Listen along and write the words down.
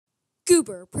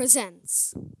Goober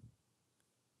presents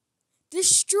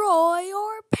Destroy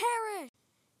or Perish.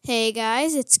 Hey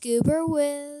guys, it's Goober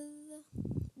with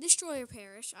Destroy or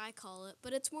Perish, I call it,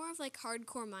 but it's more of like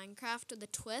hardcore Minecraft with a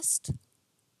twist.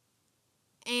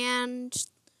 And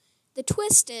the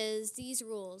twist is these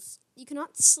rules. You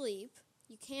cannot sleep,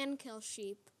 you can kill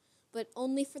sheep, but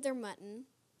only for their mutton.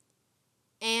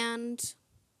 And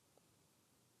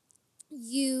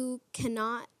you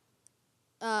cannot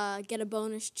get a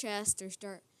bonus chest or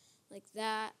start like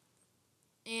that,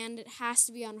 and it has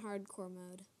to be on hardcore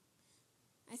mode.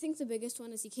 I think the biggest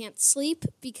one is you can't sleep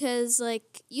because,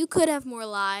 like, you could have more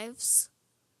lives,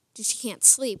 just you can't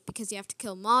sleep because you have to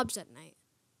kill mobs at night.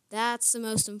 That's the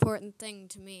most important thing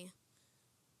to me.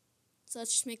 So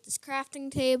let's just make this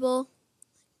crafting table,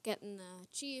 getting the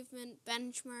achievement,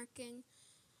 benchmarking.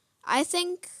 I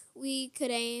think we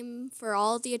could aim for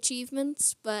all the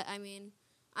achievements, but I mean,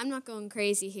 I'm not going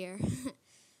crazy here.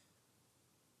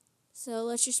 So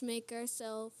let's just make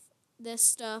ourselves this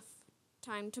stuff.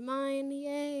 Time to mine,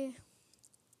 yay.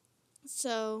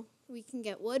 So we can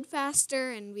get wood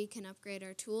faster and we can upgrade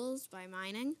our tools by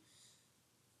mining.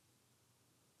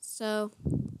 So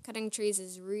cutting trees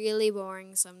is really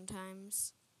boring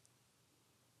sometimes,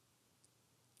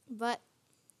 but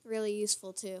really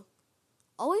useful too.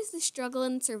 Always the struggle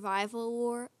in survival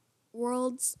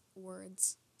worlds.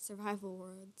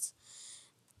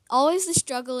 Always the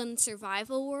struggle in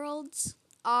survival worlds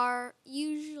are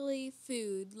usually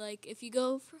food. Like, if you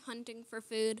go hunting for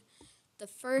food the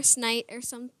first night or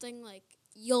something, like,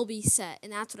 you'll be set,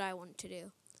 and that's what I want to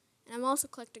do. And I'm also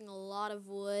collecting a lot of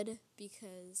wood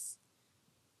because,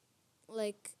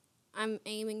 like, I'm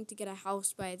aiming to get a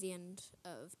house by the end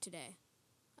of today.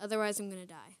 Otherwise, I'm going to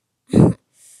die.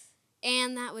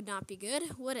 And that would not be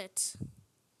good, would it?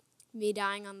 Me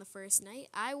dying on the first night.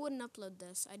 I wouldn't upload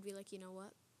this. I'd be like, you know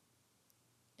what?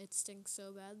 It stinks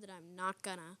so bad that I'm not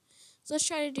gonna. So let's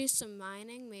try to do some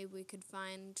mining. Maybe we could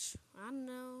find, I don't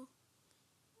know,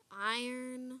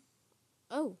 iron.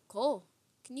 Oh, coal.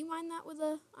 Can you mine that with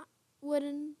a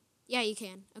wooden? Yeah, you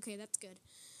can. Okay, that's good.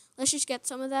 Let's just get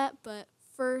some of that. But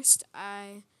first,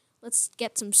 let's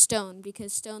get some stone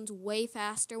because stone's way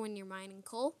faster when you're mining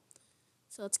coal.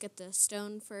 So let's get the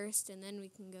stone first, and then we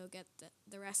can go get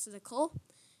the rest of the coal.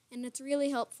 And it's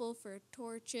really helpful for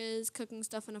torches, cooking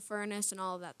stuff in a furnace, and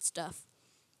all of that stuff.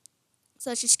 So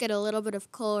let's just get a little bit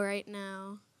of coal right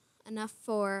now. Enough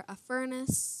for a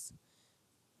furnace.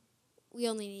 We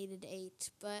only needed 8,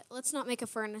 but let's not make a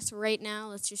furnace right now.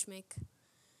 Let's just make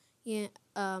a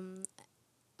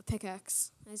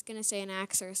pickaxe. I was going to say an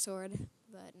axe or a sword,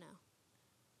 but no.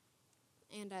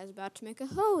 And I was about to make a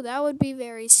hoe. That would be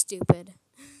very stupid.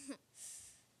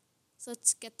 So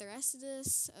let's get the rest of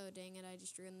this. Oh, dang it, I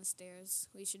just ruined the stairs.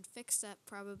 We should fix that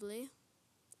probably.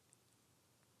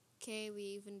 Okay, we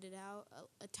evened it out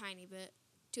a tiny bit.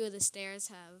 2 of the stairs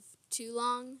have 2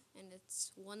 long, and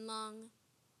it's 1 long.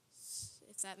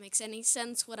 If that makes any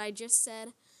sense, what I just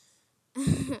said.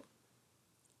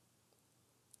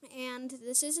 And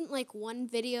this isn't like one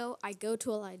video I go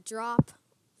till I drop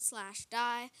 /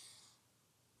 die.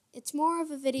 It's more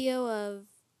of a video of,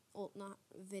 well, not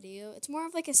video. It's more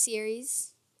of like a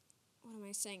series. What am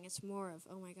I saying? It's more of,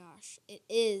 oh my gosh. It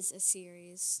is a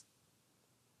series.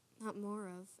 Not more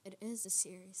of, it is a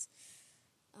series.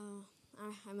 Oh,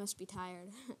 I must be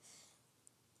tired.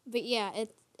 But yeah,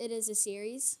 it is a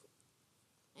series.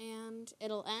 And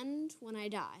it'll end when I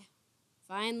die.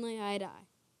 Finally, I die.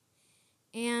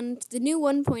 And the new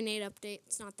 1.8 update,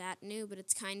 it's not that new, but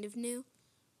it's kind of new.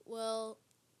 Well,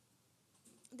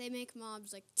 they make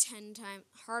mobs like 10 times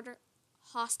harder.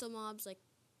 Hostile mobs like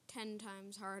 10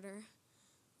 times harder.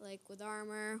 Like with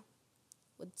armor,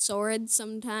 with swords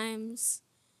sometimes.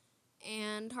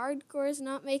 And hardcore is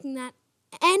not making that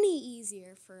any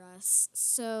easier for us.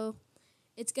 So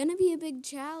it's going to be a big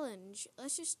challenge.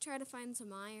 Let's just try to find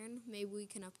some iron. Maybe we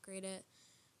can upgrade it.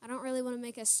 I don't really want to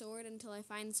make a sword until I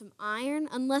find some iron,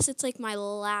 unless it's like my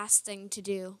last thing to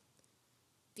do.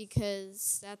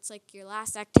 Because that's like your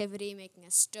last activity, making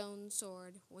a stone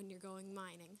sword when you're going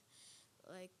mining.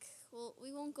 Like, well,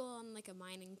 we won't go on like a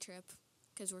mining trip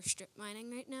because we're strip mining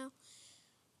right now.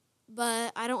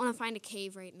 But I don't want to find a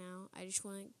cave right now. I just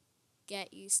want to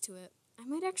get used to it. I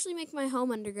might actually make my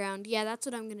home underground. Yeah, that's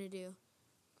what I'm going to do.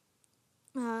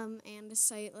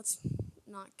 Andesite, let's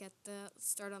not get that. Let's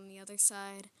start on the other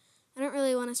side. I don't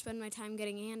really want to spend my time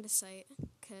getting andesite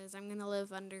because I'm going to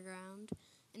live underground.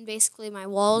 And basically my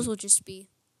walls will just be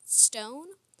stone.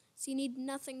 So you need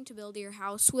nothing to build your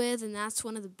house with, and that's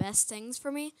one of the best things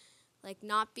for me. Like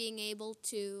not being able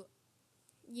to,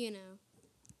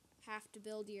 have to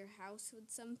build your house with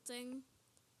something.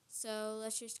 So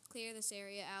let's just clear this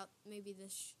area out. Maybe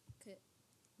this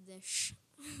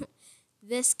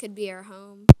this could be our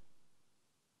home.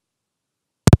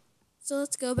 So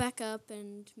let's go back up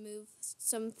and move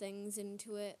some things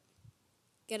into it.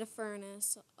 Get a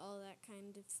furnace, all that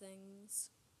kind of things.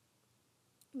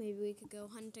 Maybe we could go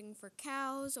hunting for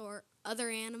cows or other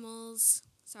animals.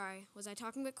 Sorry, was I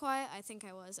talking a bit quiet? I think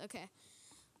I was. Okay.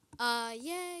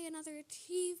 Yay, another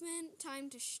achievement. Time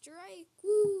to strike.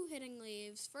 Woo, hitting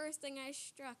leaves. First thing I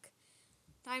struck.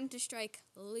 Time to strike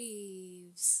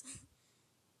leaves.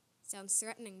 Sounds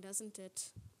threatening, doesn't it?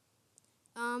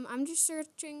 I'm just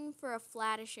searching for a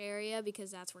flattish area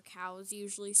because that's where cows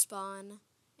usually spawn.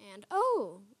 And,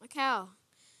 oh, a cow.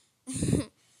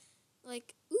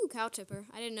 Like, ooh, cow tipper.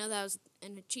 I didn't know that was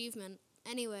an achievement.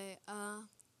 Anyway, I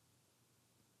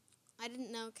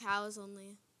didn't know cows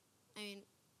only.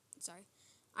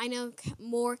 I know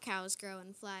more cows grow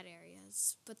in flat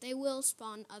areas, but they will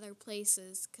spawn other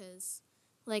places because,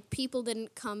 like, people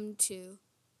didn't come to,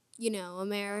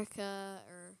 America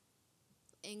or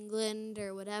England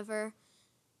or whatever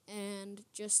and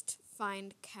just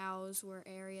find cows where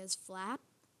areas flat.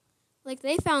 Like,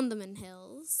 they found them in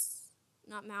hills.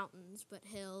 Not mountains, but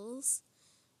hills.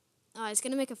 I was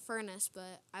going to make a furnace,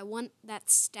 but I want that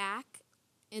stack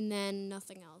and then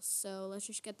nothing else. So let's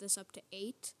just get this up to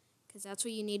 8, because that's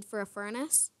what you need for a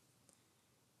furnace.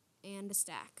 And a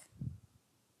stack.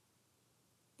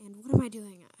 And what am I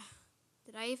doing?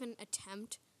 Did I even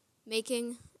attempt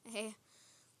making a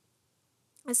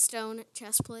stone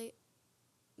chest plate?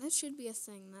 That should be a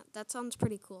thing. That sounds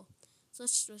pretty cool. So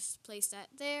let's just place that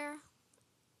there.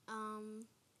 And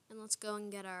let's go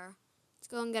and get our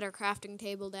crafting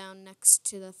table down next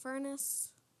to the furnace.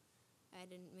 I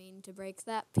didn't mean to break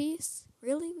that piece.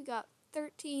 Really? We got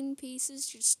 13 pieces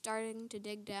just starting to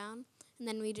dig down, and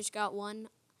then we just got one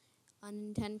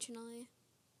unintentionally.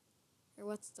 Or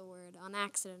what's the word? On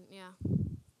accident, yeah.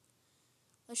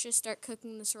 Let's just start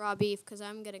cooking this raw beef because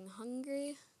I'm getting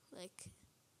hungry. Like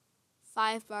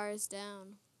 5 bars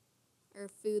down. Or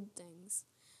food things.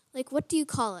 Like, what do you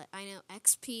call it? I know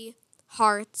XP,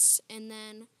 hearts, and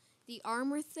then the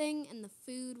armor thing and the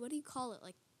food. What do you call it?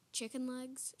 Like chicken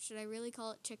legs? Should I really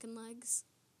call it chicken legs?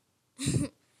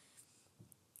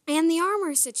 And the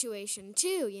armor situation,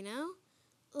 too,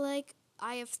 Like,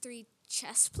 I have 3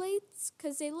 chest plates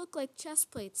because they look like chest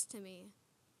plates to me.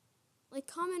 Like,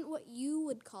 comment what you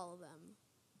would call them.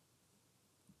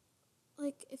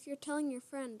 Like, if you're telling your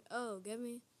friend, oh, get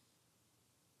me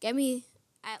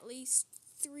at least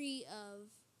 3 of,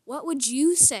 what would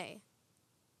you say?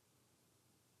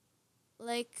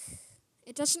 Like,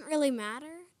 it doesn't really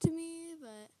matter to me,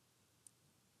 but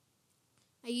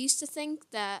I used to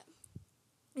think that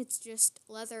it's just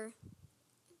leather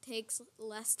takes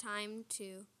less time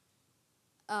to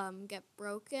get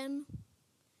broken,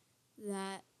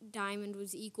 that diamond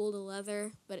was equal to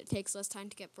leather, but it takes less time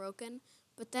to get broken.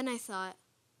 But then I thought,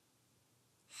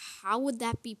 how would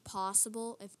that be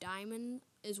possible if diamond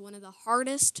is one of the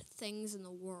hardest things in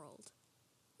the world?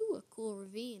 Ooh, a cool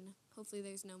ravine. Hopefully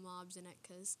there's no mobs in it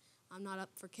because I'm not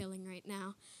up for killing right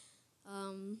now.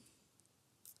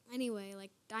 Anyway,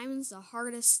 like, diamond's the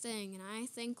hardest thing, and I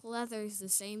think leather's the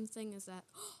same thing as that.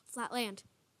 Flat land.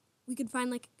 We could find,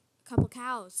 like, a couple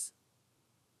cows.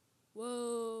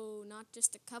 Whoa, not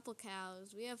just a couple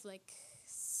cows. We have, like,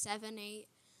 7, 8,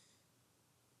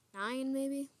 9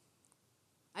 maybe.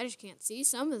 I just can't see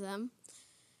some of them.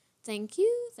 Thank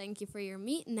you. Thank you for your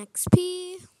meat and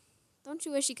XP. Don't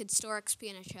you wish you could store XP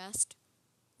in a chest?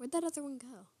 Where'd that other one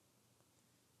go?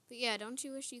 But yeah, don't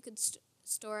you wish you could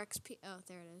store XP? Oh,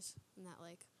 there it is. In that,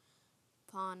 like,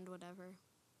 pond, whatever.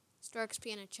 Store XP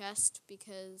in a chest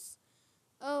because,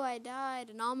 oh, I died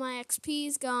and all my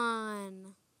XP's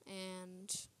gone.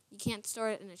 And you can't store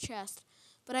it in a chest.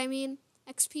 But I mean,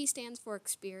 XP stands for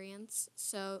experience.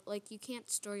 So, like, you can't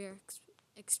store your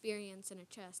experience in a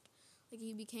chest. Like,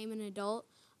 you became an adult.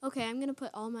 Okay, I'm going to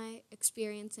put all my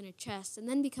experience in a chest and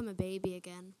then become a baby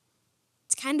again.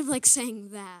 It's kind of like saying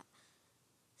that.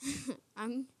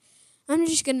 I'm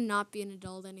just going to not be an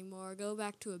adult anymore. Go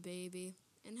back to a baby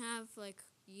and have, like,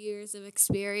 years of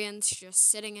experience just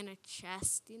sitting in a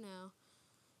chest,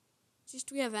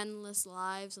 Just we have endless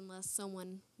lives unless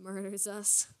someone murders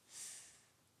us.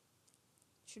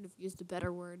 Should have used a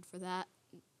better word for that.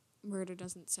 Murder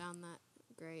doesn't sound that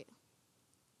great.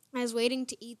 I was waiting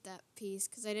to eat that piece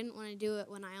because I didn't want to do it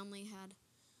when I only had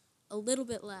a little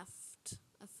bit left.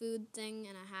 A food thing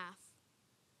and a half.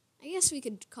 I guess we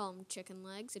could call them chicken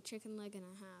legs. A chicken leg and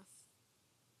a half.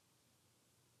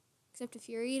 Except if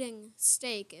you're eating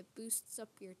steak, it boosts up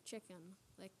your chicken.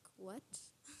 Like, what?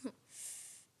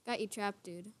 Got you trapped,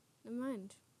 dude. Never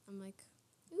mind. I'm like,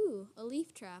 ooh, a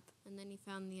leaf trap. And then he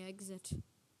found the exit.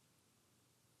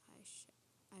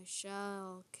 I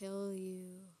shall kill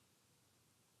you.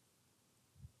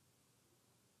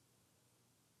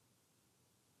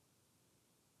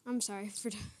 I'm sorry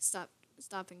for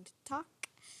stopping to talk.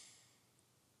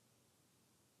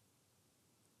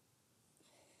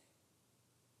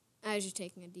 I was just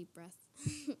taking a deep breath.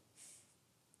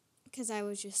 Because I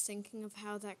was just thinking of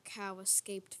how that cow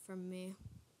escaped from me.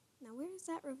 Now, where is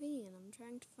that ravine? I'm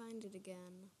trying to find it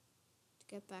again. To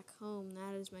get back home,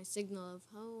 that is my signal of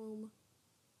home.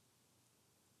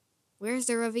 Where's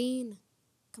the ravine?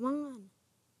 Come on.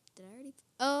 Did I already?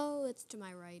 Oh, it's to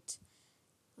my right.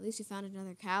 At least we found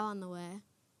another cow on the way.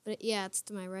 But yeah, it's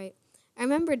to my right. I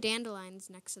remember dandelions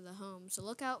next to the home, so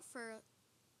look out for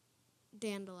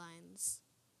dandelions.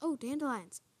 Oh,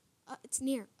 dandelions. It's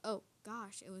near. Oh,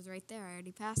 gosh, it was right there. I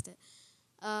already passed it.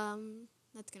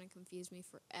 That's going to confuse me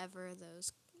forever,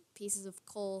 those pieces of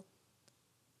coal.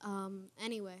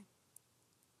 Anyway.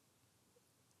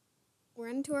 We're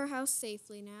into our house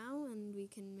safely now, and we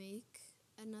can make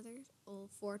another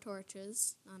 4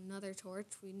 torches. Another torch.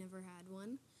 We never had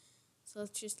one. So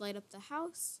let's just light up the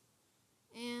house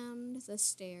and the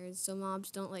stairs, so mobs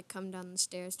don't come down the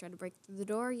stairs, try to break through the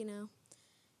door,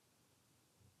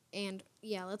 And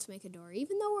yeah, let's make a door.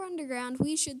 Even though we're underground,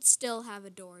 we should still have a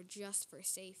door just for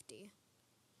safety.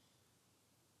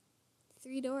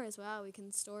 3 doors. Wow, we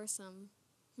can store some.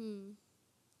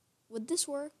 Would this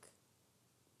work?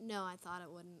 No, I thought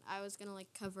it wouldn't. I was gonna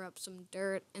cover up some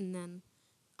dirt and then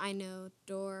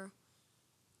door.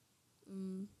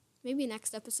 Maybe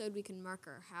next episode we can mark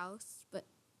our house, but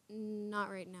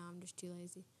not right now. I'm just too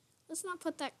lazy. Let's not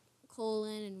put that coal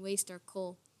in and waste our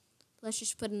coal. Let's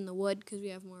just put in the wood because we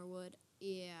have more wood.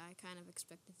 Yeah, I kind of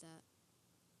expected that.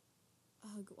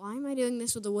 Why am I doing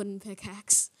this with a wooden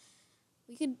pickaxe?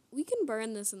 We can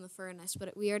burn this in the furnace,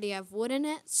 but we already have wood in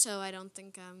it, so I don't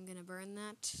think I'm gonna burn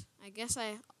that. I guess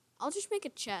I'll just make a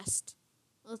chest.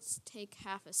 Let's take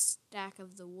half a stack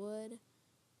of the wood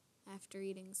after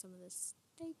eating some of this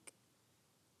steak.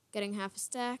 Getting half a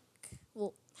stack,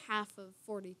 well, half of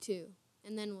 42,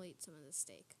 and then we'll eat some of the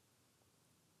steak.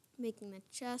 Making the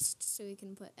chest so we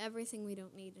can put everything we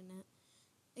don't need in it,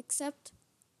 except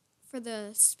for the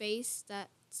space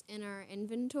that's in our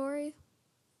inventory.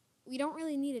 We don't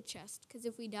really need a chest, because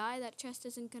if we die, that chest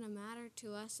isn't going to matter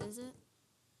to us, is it?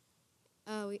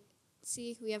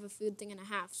 We have a food thing and a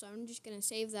half, so I'm just going to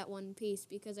save that 1 piece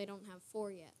because I don't have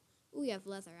 4 yet. Ooh, we have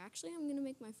leather. Actually, I'm going to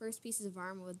make my first pieces of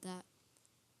armor with that.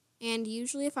 And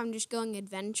usually if I'm just going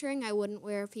adventuring, I wouldn't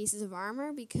wear pieces of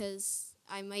armor because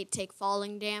I might take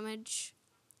falling damage,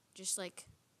 just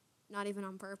not even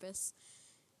on purpose.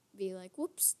 Be like,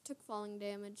 whoops, took falling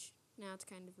damage. Now it's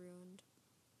kind of ruined.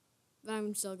 But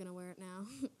I'm still going to wear it now.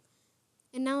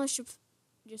 And now let's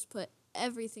just put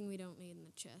everything we don't need in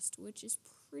the chest, which is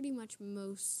pretty much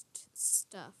most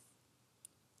stuff.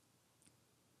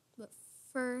 But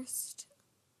first,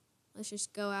 let's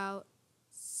just go out,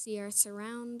 see our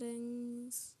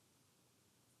surroundings,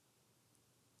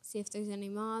 see if there's any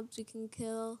mobs we can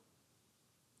kill.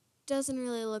 Doesn't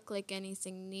really look like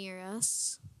anything near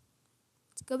us.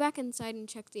 Let's go back inside and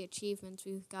check the achievements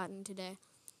we've gotten today.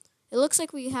 It looks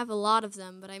like we have a lot of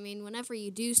them, but I mean, whenever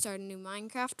you do start a new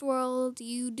Minecraft world,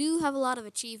 you do have a lot of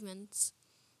achievements.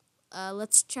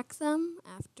 Let's check them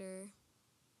after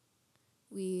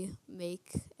we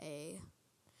make a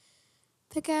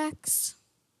pickaxe.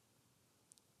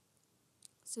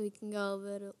 So we can go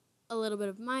a little bit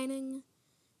of mining.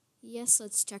 Yes,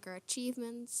 let's check our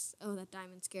achievements. Oh, that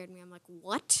diamond scared me. I'm like,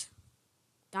 what?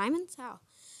 Diamonds? How?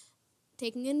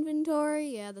 Taking inventory,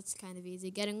 yeah, that's kind of easy.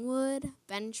 Getting wood,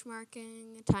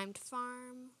 benchmarking, time to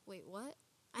farm. Wait, what?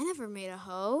 I never made a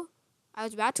hoe. I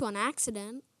was about to on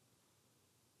accident.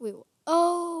 Wait,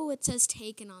 oh, it says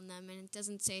taken on them, and it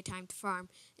doesn't say time to farm.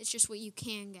 It's just what you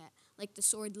can get. Like the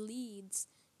sword leads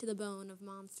to the bone of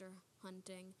monster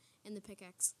hunting, and the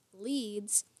pickaxe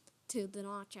leads to the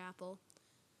notch apple.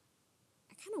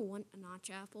 I kind of want a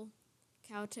notch apple.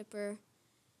 Cow tipper.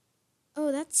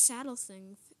 Oh, that's saddle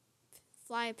thing.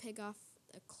 Fly a pig off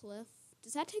a cliff.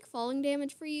 Does that take falling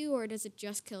damage for you, or does it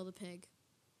just kill the pig?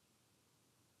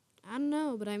 I don't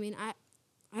know, but I mean,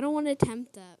 I don't want to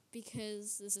attempt that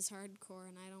because this is hardcore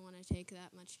and I don't want to take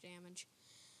that much damage.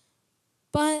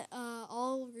 But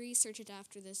I'll research it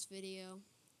after this video.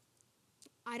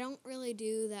 I don't really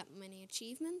do that many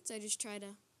achievements. I just try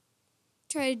to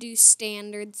do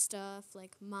standard stuff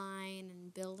like mine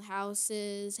and build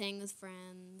houses, hang with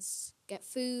friends, get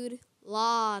food,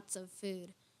 lots of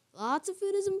food. Lots of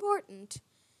food is important.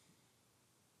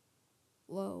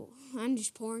 Whoa, I'm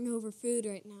just pouring over food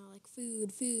right now. Like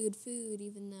food, food, food,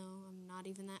 even though I'm not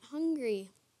even that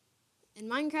hungry. In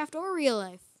Minecraft or real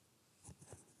life.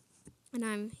 And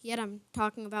I'm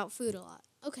talking about food a lot.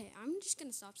 Okay, I'm just going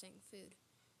to stop saying food.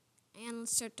 And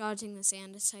let's start dodging this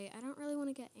andesite. I don't really want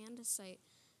to get andesite.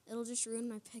 It'll just ruin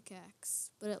my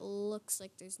pickaxe. But it looks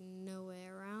like there's no way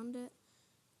around it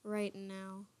right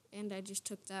now. And I just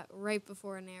took that right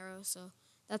before an arrow, so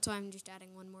that's why I'm just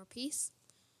adding one more piece.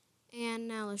 And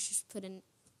now let's just put in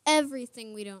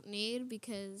everything we don't need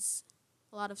because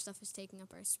a lot of stuff is taking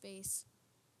up our space.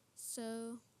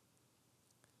 So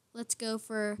let's go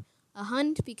for a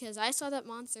hunt because I saw that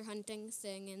monster hunting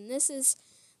thing, and this is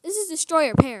Destroy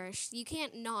or Perish. You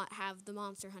can't not have the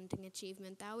monster hunting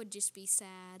achievement. That would just be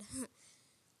sad.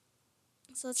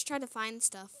 So let's try to find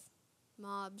stuff.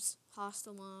 Mobs.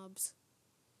 Hostile mobs.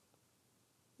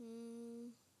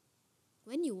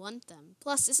 When you want them.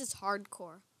 Plus, this is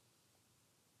hardcore.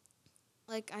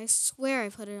 Like, I swear I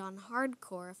put it on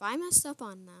hardcore. If I messed up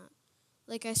on that.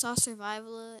 Like, I saw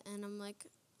survival and I'm like,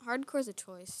 hardcore's a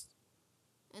choice.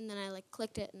 And then I,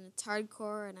 clicked it and it's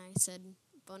hardcore and I said,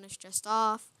 bonus just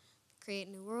off. Create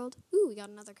new world. Ooh, we got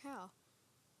another cow.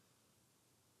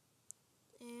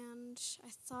 And I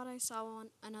thought I saw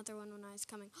another one when I was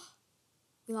coming.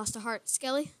 We lost a heart.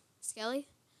 Skelly?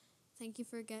 Thank you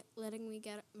for letting me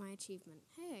get my achievement.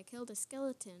 Hey, I killed a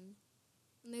skeleton.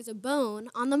 And there's a bone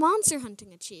on the monster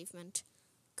hunting achievement.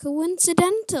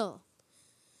 Coincidental.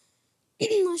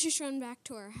 Let's just run back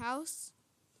to our house.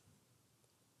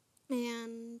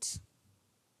 And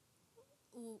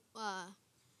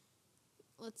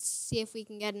let's see if we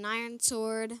can get an iron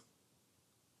sword.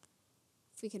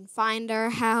 If we can find our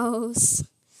house.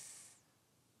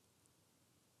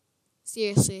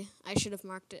 Seriously, I should have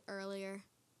marked it earlier.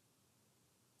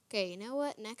 Okay, you know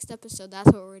what? Next episode,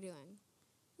 that's what we're doing.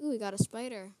 Ooh, we got a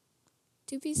spider.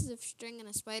 2 pieces of string and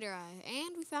a spider eye.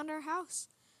 And we found our house.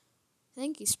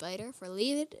 Thank you, spider, for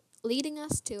leading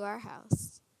us to our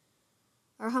house.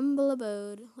 Our humble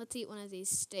abode. Let's eat one of these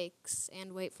steaks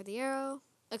and wait for the arrow.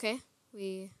 Okay,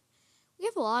 we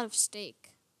have a lot of steak.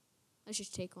 Let's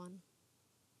just take one.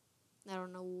 I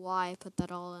don't know why I put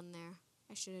that all in there.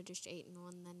 I should have just eaten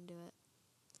one, then do it.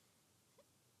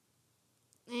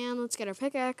 And let's get our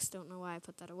pickaxe. Don't know why I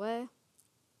put that away.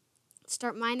 Let's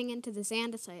start mining into this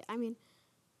andesite. I mean,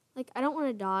 I don't want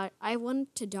to dodge. I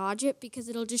want to dodge it because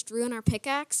it'll just ruin our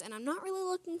pickaxe. And I'm not really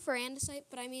looking for andesite,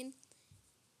 but I mean,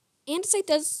 andesite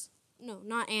does. No,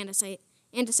 not andesite.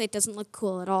 Andesite doesn't look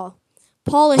cool at all.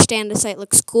 Polished andesite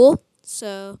looks cool.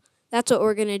 So that's what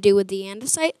we're going to do with the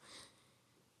andesite.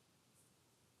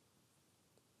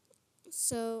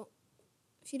 So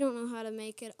if you don't know how to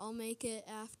make it, I'll make it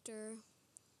after.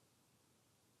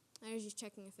 I was just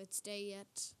checking if it's day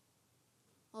yet.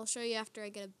 I'll show you after I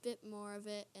get a bit more of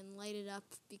it and light it up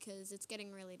because it's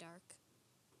getting really dark.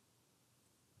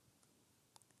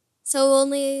 So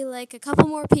only a couple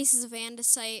more pieces of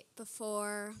andesite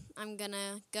before I'm going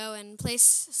to go and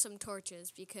place some torches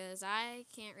because I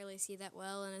can't really see that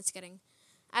well and it's getting,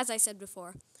 as I said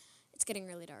before, it's getting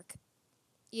really dark.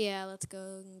 Yeah, let's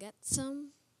go and get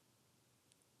some.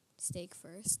 Steak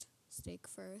first.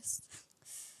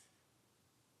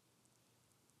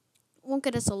 Won't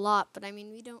get us a lot, but I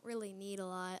mean, we don't really need a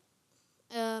lot.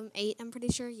 8, I'm pretty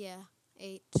sure. Yeah,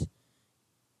 8.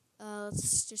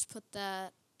 Let's just put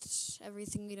that,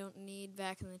 everything we don't need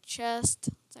back in the chest.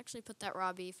 Let's actually put that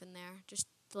raw beef in there, just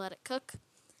to let it cook.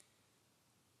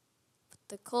 Put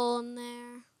the coal in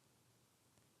there.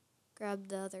 Grab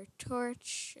the other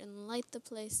torch and light the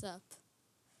place up.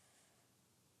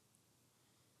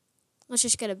 Let's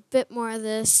just get a bit more of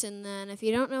this, and then if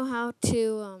you don't know how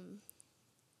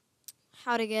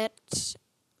to get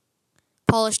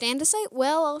polished andesite,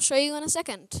 well, I'll show you in a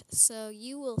second. So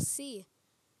you will see.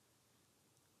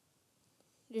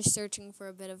 Just searching for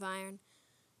a bit of iron.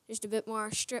 Just a bit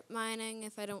more strip mining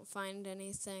if I don't find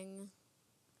anything.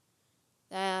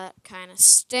 That kind of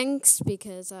stinks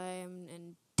because I am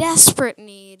in desperate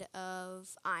need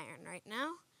of iron right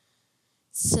now.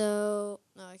 So,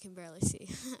 no, I can barely see.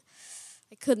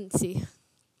 I couldn't see.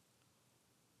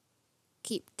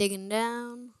 Keep digging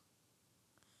down.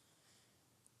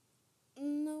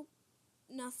 Nope,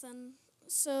 nothing.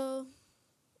 So,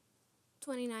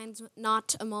 29's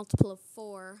not a multiple of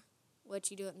 4,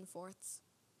 which you do it in fourths.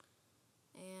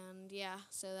 And yeah,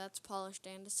 so that's polished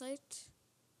andesite.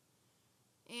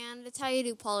 And it's how you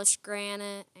do polished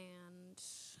granite. And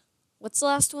what's the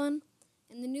last one?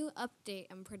 In the new update,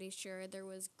 I'm pretty sure, there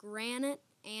was granite,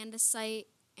 andesite,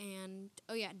 and,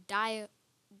 oh yeah,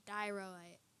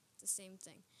 diorite. It's the same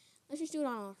thing. Let's just do it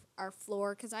on our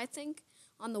floor, because I think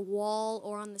on the wall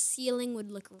or on the ceiling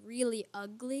would look really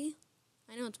ugly.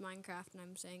 I know it's Minecraft and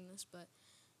I'm saying this, but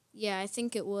yeah, I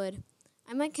think it would.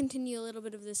 I might continue a little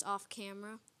bit of this off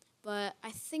camera, but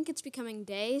I think it's becoming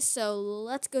day, so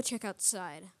let's go check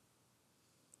outside.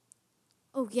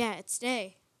 Oh yeah, it's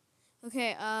day.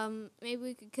 Okay, maybe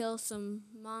we could kill some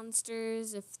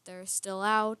monsters if they're still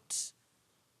out.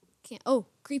 Can't. Oh,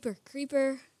 creeper.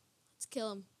 Let's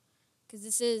kill him, because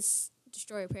this is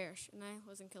Destroy or Perish, and I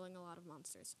wasn't killing a lot of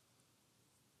monsters.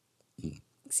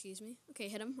 Excuse me. Okay,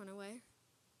 hit him. Run away.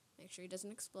 Make sure he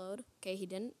doesn't explode. Okay, he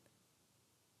didn't.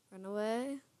 Run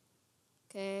away.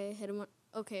 Okay, hit him.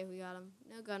 Okay, we got him.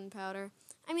 No gunpowder.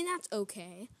 I mean, that's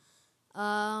okay.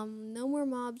 No more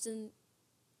mobs in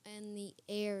the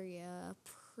area,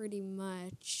 pretty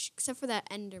much, except for that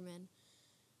Enderman.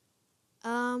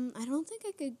 I don't think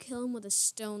I could kill him with a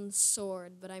stone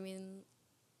sword, but I mean,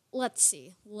 let's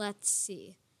see.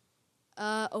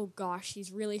 Oh gosh,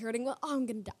 he's really hurting. Well, oh, I'm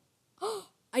gonna die. Oh,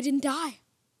 I didn't die.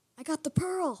 I got the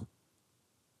pearl.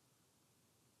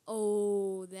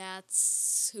 Oh,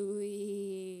 that's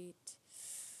sweet.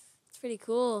 It's pretty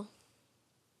cool.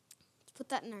 Let's put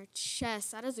that in our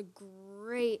chest. That is a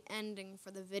great ending for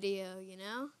the video, you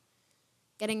know?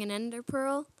 Getting an ender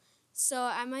pearl. So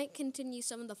I might continue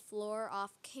some of the floor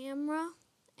off camera.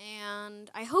 And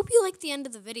I hope you liked the end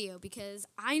of the video, because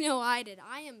I know I did.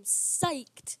 I am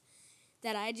psyched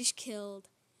that I just killed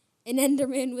an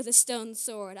Enderman with a stone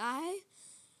sword. I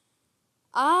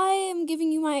am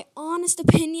giving you my honest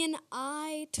opinion.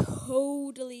 I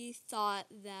totally thought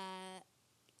that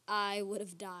I would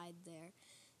have died there.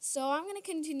 So I'm going to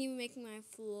continue making my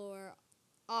floor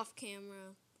off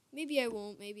camera. Maybe I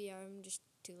won't. Maybe I'm just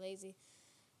too lazy.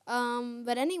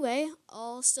 But anyway,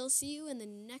 I'll still see you in the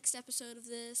next episode of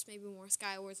this. Maybe more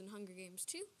Sky Wars and Hunger Games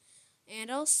too.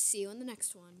 And I'll see you in the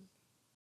next one.